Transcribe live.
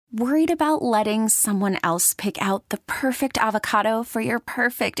Worried about letting someone else pick out the perfect avocado for your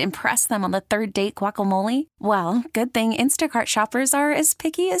perfect impress them on the third date guacamole? Well, good thing Instacart shoppers are as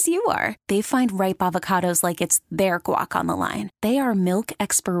picky as you are. They find ripe avocados like it's their guac on the line. They are milk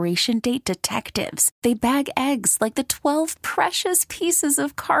expiration date detectives. They bag eggs like the 12 precious pieces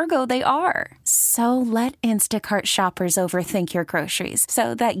of cargo they are. So let Instacart shoppers overthink your groceries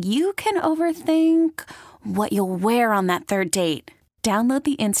so that you can overthink what you'll wear on that third date. Download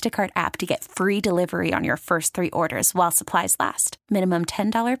the Instacart app to get free delivery on your first 3 orders while supplies last. Minimum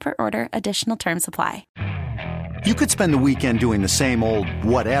 $10 per order. Additional terms apply. You could spend the weekend doing the same old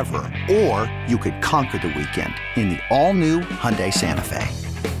whatever, or you could conquer the weekend in the all-new Hyundai Santa Fe.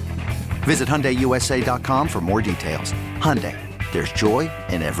 Visit HyundaiUSA.com for more details. Hyundai, there's joy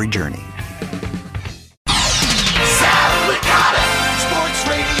in every journey. Sal Licata, Sports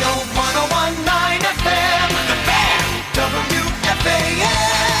Radio 101.9 FM, The Fan, WFAN.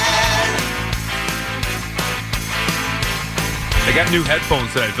 I got new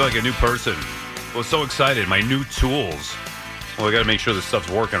headphones today. I feel like a new person. I was so excited. My new tools. Well, I got to make sure this stuff's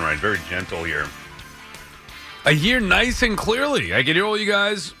working right. Very gentle here. I hear nice and clearly. I can hear all you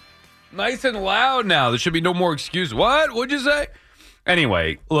guys nice and loud now. There should be no more excuse. What? What'd you say?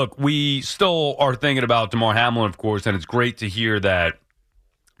 Anyway, look, we still are thinking about Damar Hamlin, of course, and it's great to hear that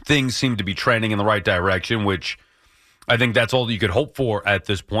things seem to be trending in the right direction, which I think that's all that you could hope for at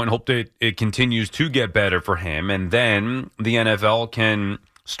this point. Hope that it continues to get better for him, and then the NFL can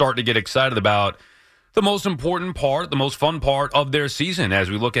start to get excited about the most important part, the most fun part of their season as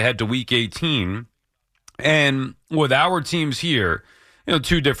we look ahead to Week 18. And with our teams here, you know,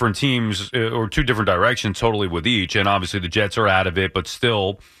 2 different teams or 2 different directions totally with each. And obviously the Jets are out of it, but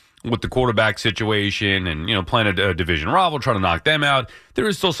still with the quarterback situation and, you know, playing a division rival, trying to knock them out, there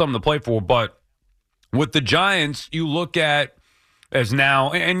is still something to play for. But with the Giants, you look at as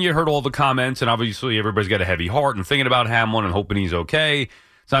now, and you heard all the comments, and obviously everybody's got a heavy heart and thinking about Hamlin and hoping he's okay.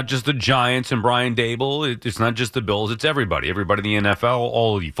 It's not just the Giants and Brian Dable. It's not just the Bills. It's everybody. Everybody in the NFL,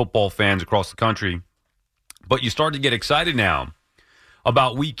 all of the football fans across the country. But you start to get excited now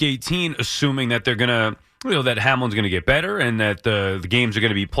about Week 18, assuming that they're going to, you know, that Hamlin's going to get better and that the games are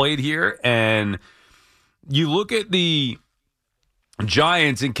going to be played here. And you look at the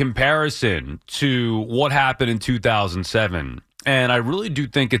Giants in comparison to what happened in 2007, and I really do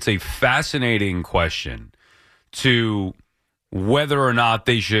think it's a fascinating question to whether or not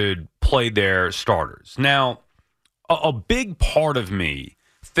they should play their starters. Now, a big part of me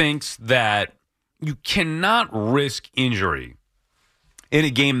thinks that you cannot risk injury in a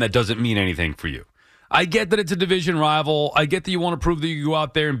game that doesn't mean anything for you. I get that it's a division rival. I get that you want to prove that you go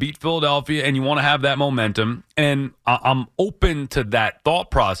out there and beat Philadelphia and you want to have that momentum. And I'm open to that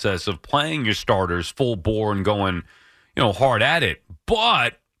thought process of playing your starters full bore and going, you know, hard at it.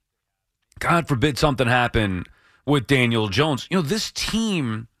 But God forbid something happen with Daniel Jones. You know, this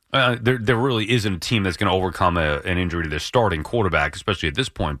team, there really isn't a team that's going to overcome an injury to their starting quarterback, especially at this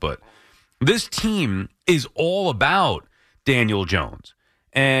point. But this team is all about Daniel Jones.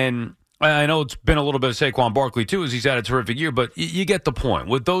 And I know it's been a little bit of Saquon Barkley, too, as he's had a terrific year, but you get the point.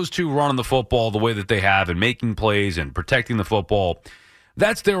 With those two running the football the way that they have and making plays and protecting the football,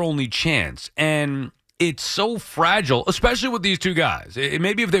 that's their only chance. And it's so fragile, especially with these two guys.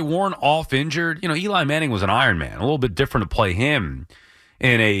 Maybe if they weren't off injured, you know, Eli Manning was an Iron Man. A little bit different to play him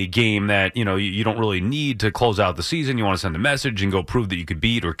in a game that, you know, you don't really need to close out the season. You want to send a message and go prove that you could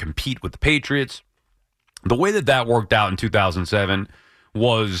beat or compete with the Patriots. The way that worked out in 2007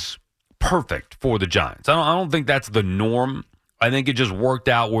 was perfect for the Giants. I don't think that's the norm. I think it just worked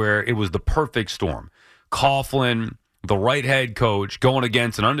out where it was the perfect storm. Coughlin, the right head coach, going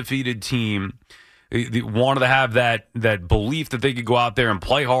against an undefeated team. They wanted to have that belief that they could go out there and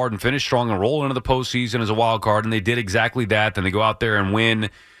play hard and finish strong and roll into the postseason as a wild card, and they did exactly that. Then they go out there and win, you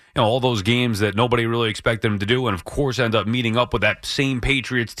know, all those games that nobody really expected them to do, and of course end up meeting up with that same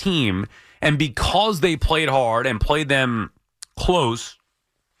Patriots team. And because they played hard and played them close,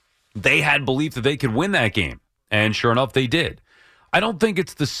 they had belief that they could win that game. And sure enough, they did. I don't think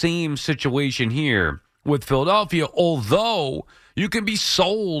it's the same situation here with Philadelphia, although you can be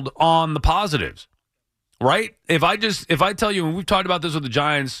sold on the positives, right? If I tell you, and we've talked about this with the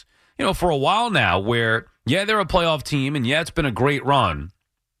Giants, you know, for a while now, where, yeah, they're a playoff team, and yeah, it's been a great run.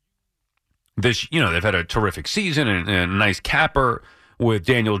 This, you know, they've had a terrific season and a nice capper with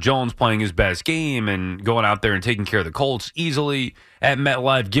Daniel Jones playing his best game and going out there and taking care of the Colts easily at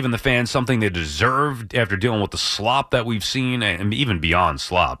MetLife, giving the fans something they deserved after dealing with the slop that we've seen, and even beyond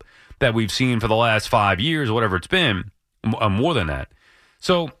slop, that we've seen for the last 5 years, or whatever it's been, more than that.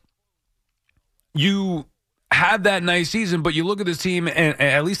 So you have that nice season, but you look at this team, and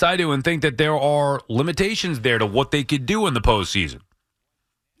at least I do, and think that there are limitations there to what they could do in the postseason.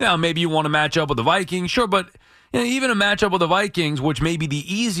 Now, maybe you want to match up with the Vikings, sure, but even a matchup with the Vikings, which may be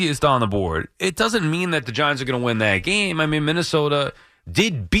the easiest on the board, it doesn't mean that the Giants are going to win that game. I mean, Minnesota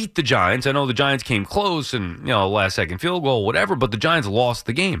did beat the Giants. I know the Giants came close and, last-second field goal, whatever, but the Giants lost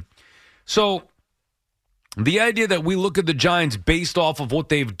the game. So the idea that we look at the Giants based off of what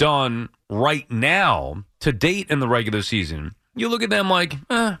they've done right now to date in the regular season, you look at them like,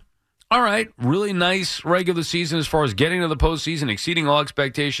 all right, really nice regular season as far as getting to the postseason, exceeding all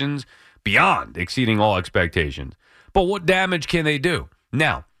expectations, beyond exceeding all expectations. But what damage can they do?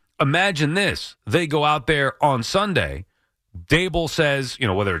 Now, imagine this. They go out there on Sunday. Dable says,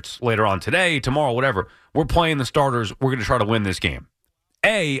 whether it's later on today, tomorrow, whatever, we're playing the starters. We're going to try to win this game.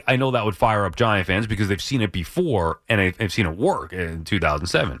 A, I know that would fire up Giant fans because they've seen it before and they've seen it work in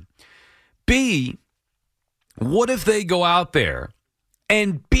 2007. B, what if they go out there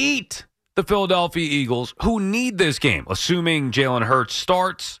and beat the Philadelphia Eagles, who need this game, assuming Jalen Hurts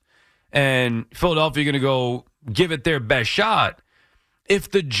starts and Philadelphia going to go give it their best shot? If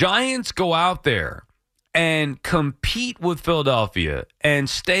the Giants go out there and compete with Philadelphia and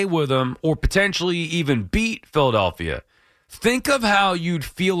stay with them or potentially even beat Philadelphia, think of how you'd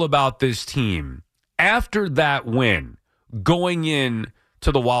feel about this team after that win going in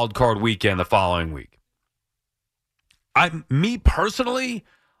to the wild card weekend the following week. Me personally,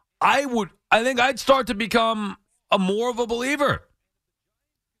 I think I'd start to become more of a believer.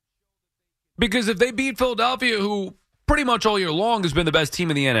 Because if they beat Philadelphia, who pretty much all year long has been the best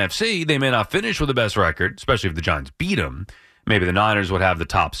team in the NFC, they may not finish with the best record, especially if the Giants beat them. Maybe the Niners would have the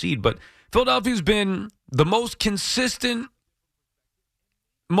top seed. But Philadelphia's been the most consistent,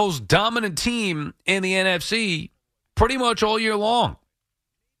 most dominant team in the NFC pretty much all year long.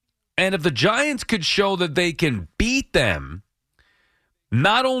 And if the Giants could show that they can beat them,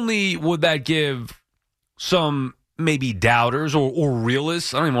 not only would that give some maybe doubters or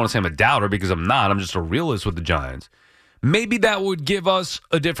realists, I don't even want to say I'm a doubter because I'm not, I'm just a realist with the Giants. Maybe that would give us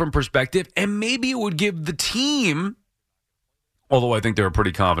a different perspective, and maybe it would give the team, although I think they're a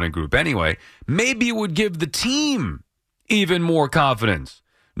pretty confident group anyway, maybe it would give the team even more confidence,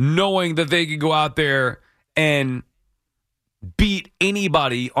 knowing that they could go out there and beat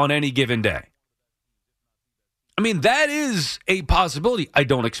anybody on any given day. I mean, that is a possibility. I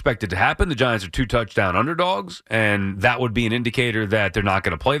don't expect it to happen. The Giants are 2-touchdown underdogs, and that would be an indicator that they're not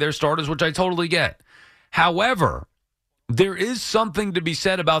going to play their starters, which I totally get. However, there is something to be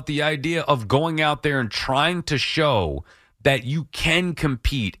said about the idea of going out there and trying to show that you can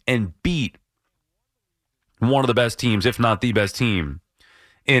compete and beat one of the best teams, if not the best team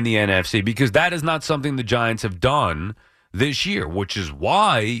in the NFC, because that is not something the Giants have done this year, which is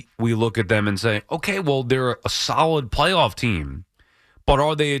why we look at them and say, okay, well, they're a solid playoff team, but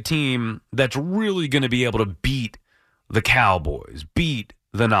are they a team that's really going to be able to beat the Cowboys, beat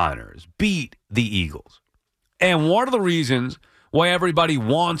the Niners, beat the Eagles? And one of the reasons why everybody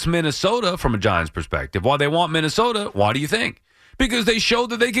wants Minnesota from a Giants perspective, why they want Minnesota, why do you think? Because they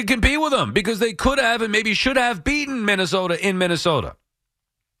showed that they could compete with them, because they could have and maybe should have beaten Minnesota in Minnesota.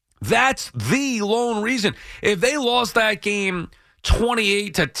 That's the lone reason. If they lost that game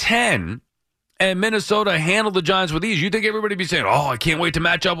 28-10 and Minnesota handled the Giants with ease, you think everybody would be saying, oh, I can't wait to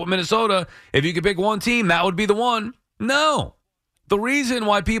match up with Minnesota. If you could pick one team, that would be the one. No. The reason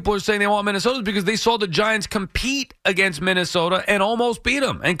why people are saying they want Minnesota is because they saw the Giants compete against Minnesota and almost beat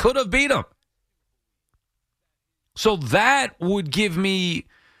them and could have beat them. So that would give me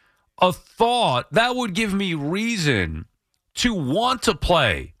a thought. That would give me reason to want to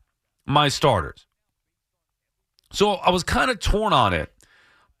play my starters. So I was kind of torn on it,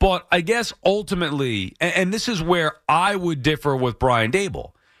 but I guess ultimately, and this is where I would differ with Brian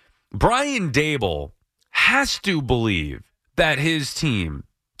Daboll. Brian Daboll has to believe that his team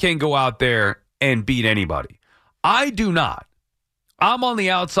can go out there and beat anybody. I do not. I'm on the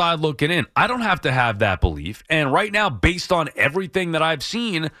outside looking in. I don't have to have that belief. And right now, based on everything that I've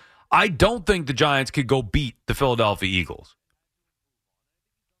seen, I don't think the Giants could go beat the Philadelphia Eagles.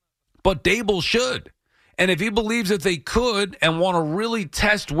 But Daboll should. And if he believes that they could and want to really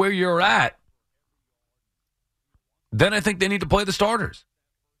test where you're at, then I think they need to play the starters.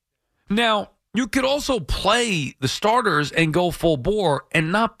 Now, you could also play the starters and go full bore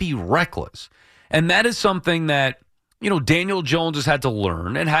and not be reckless. And that is something that, Daniel Jones has had to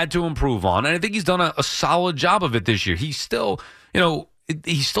learn and had to improve on. And I think he's done a solid job of it this year. He's still,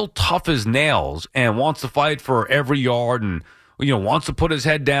 he's still tough as nails and wants to fight for every yard and, wants to put his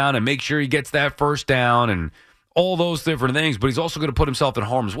head down and make sure he gets that first down and all those different things. But he's also going to put himself in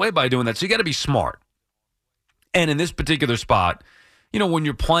harm's way by doing that. So you got to be smart. And in this particular spot, when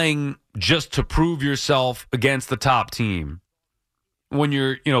you're playing just to prove yourself against the top team, when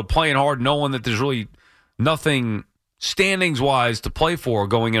you're, playing hard knowing that there's really nothing standings-wise to play for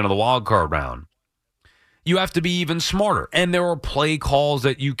going into the wild card round, you have to be even smarter. And there are play calls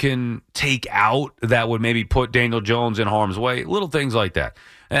that you can take out that would maybe put Daniel Jones in harm's way, little things like that.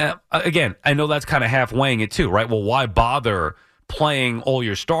 Again, I know that's kind of half weighing it too, right? Well, why bother playing all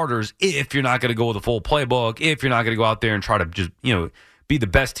your starters if you're not going to go with a full playbook, if you're not going to go out there and try to just, be the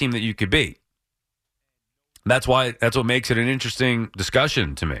best team that you could be? That's what makes it an interesting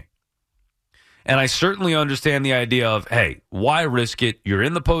discussion to me. And I certainly understand the idea of, hey, why risk it? You're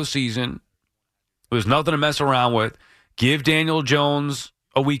in the postseason. There's nothing to mess around with. Give Daniel Jones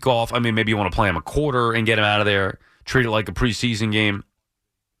a week off. I mean, maybe you want to play him a quarter and get him out of there. Treat it like a preseason game.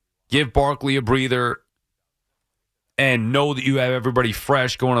 Give Barkley a breather and know that you have everybody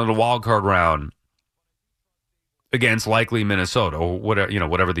fresh going into the wild card round against likely Minnesota or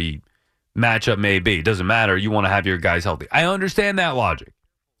whatever the matchup may be. It doesn't matter. You want to have your guys healthy. I understand that logic.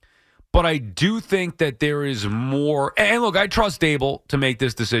 But I do think that there is more. And look, I trust Dable to make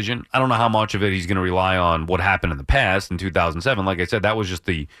this decision. I don't know how much of it he's going to rely on what happened in the past in 2007. Like I said, that was just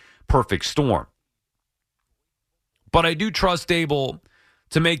the perfect storm. But I do trust Dable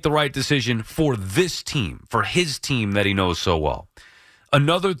to make the right decision for this team, for his team that he knows so well.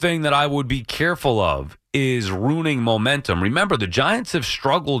 Another thing that I would be careful of is ruining momentum. Remember, the Giants have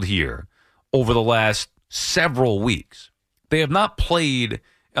struggled here over the last several weeks. They have not played,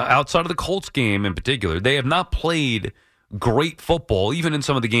 outside of the Colts game in particular, they have not played great football, even in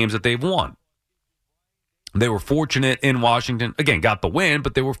some of the games that they've won. They were fortunate in Washington. Again, got the win,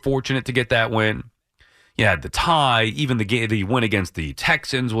 but they were fortunate to get that win. You had the tie. Even the win against the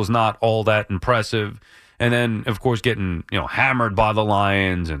Texans was not all that impressive. And then, of course, getting hammered by the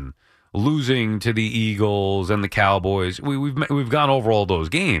Lions and losing to the Eagles and the Cowboys. We've gone over all those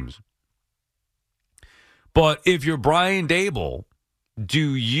games. But if you're Brian Dable,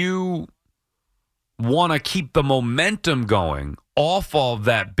 do you want to keep the momentum going off of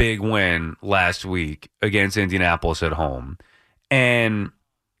that big win last week against Indianapolis at home and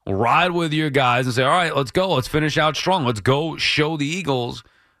ride with your guys and say, all right, let's go. Let's finish out strong. Let's go show the Eagles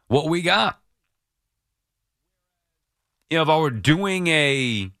what we got? If I were doing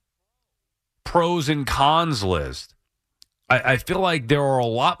a pros and cons list, I feel like there are a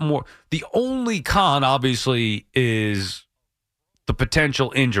lot more. The only con, obviously, is the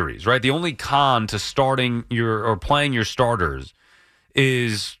potential injuries, right? The only con to starting or playing your starters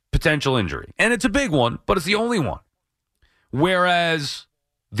is potential injury. And it's a big one, but it's the only one. Whereas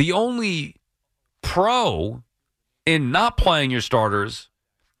the only pro in not playing your starters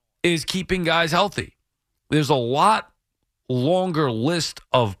is keeping guys healthy. There's a lot longer list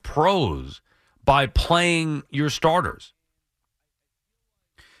of pros by playing your starters.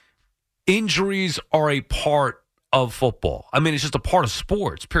 Injuries are a part of football. I mean, it's just a part of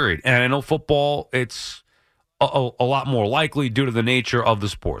sports, period. And I know football, it's a lot more likely due to the nature of the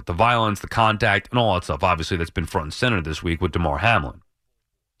sport, the violence, the contact, and all that stuff. Obviously, that's been front and center this week with Damar Hamlin.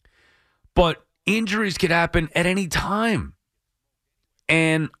 But injuries could happen at any time.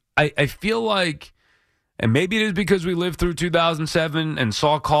 And I feel like, and maybe it is because we lived through 2007 and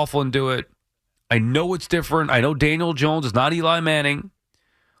saw Coughlin do it. I know it's different. I know Daniel Jones is not Eli Manning.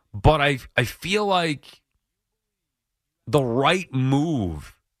 But I feel like the right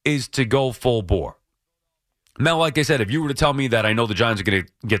move is to go full bore. Now, like I said, if you were to tell me that I know the Giants are going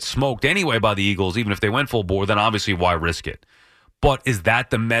to get smoked anyway by the Eagles, even if they went full bore, then obviously why risk it? But is that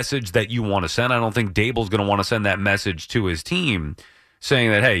the message that you want to send? I don't think Dable's going to want to send that message to his team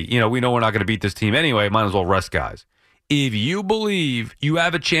saying that, hey, we know we're not going to beat this team anyway. Might as well rest guys. If you believe you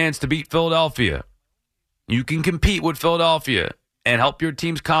have a chance to beat Philadelphia, you can compete with Philadelphia and help your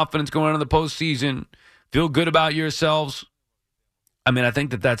team's confidence going into the postseason, feel good about yourselves. I mean, I think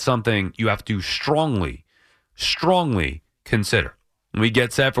that that's something you have to strongly consider. We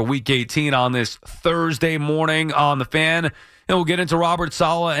get set for Week 18 on this Thursday morning on The Fan. And we'll get into Robert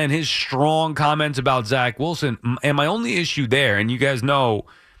Saleh and his strong comments about Zach Wilson. And my only issue there, and you guys know,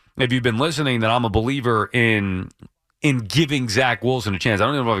 if you've been listening, that I'm a believer in giving Zach Wilson a chance. I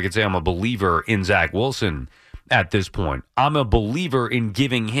don't even know if I could say I'm a believer in Zach Wilson at this point. I'm a believer in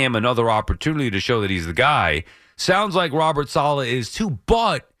giving him another opportunity to show that he's the guy. Sounds like Robert Saleh is too,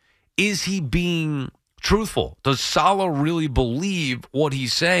 but is he being truthful? Does Saleh really believe what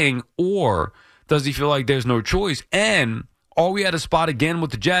he's saying, or does he feel like there's no choice? And are we at a spot again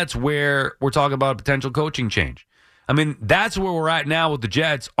with the Jets where we're talking about a potential coaching change? I mean, that's where we're at now with the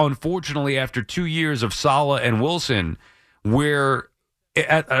Jets. Unfortunately, after 2 years of Saleh and Wilson, where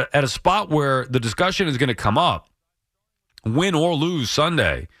at a spot where the discussion is going to come up, win or lose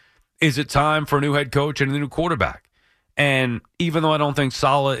Sunday, is it time for a new head coach and a new quarterback? And even though I don't think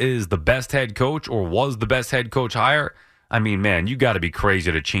Saleh is the best head coach or was the best head coach hire, I mean, man, you got to be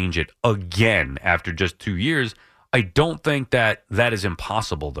crazy to change it again after just 2 years. I don't think that is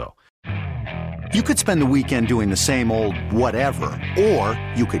impossible, though. You could spend the weekend doing the same old whatever, or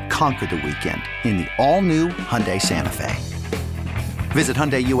you could conquer the weekend in the all-new Hyundai Santa Fe. Visit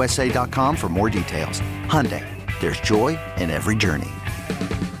HyundaiUSA.com for more details. Hyundai, there's joy in every journey.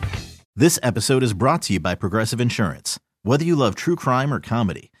 This episode is brought to you by Progressive Insurance. Whether you love true crime or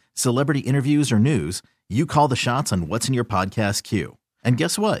comedy, celebrity interviews or news, you call the shots on what's in your podcast queue. And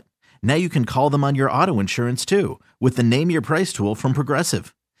guess what? Now you can call them on your auto insurance too with the Name Your Price tool from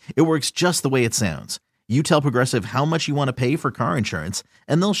Progressive. It works just the way it sounds. You tell Progressive how much you want to pay for car insurance,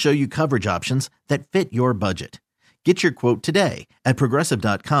 and they'll show you coverage options that fit your budget. Get your quote today at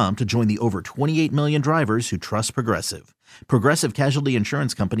Progressive.com to join the over 28 million drivers who trust Progressive. Progressive Casualty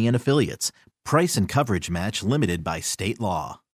Insurance Company and Affiliates. Price and coverage match limited by state law.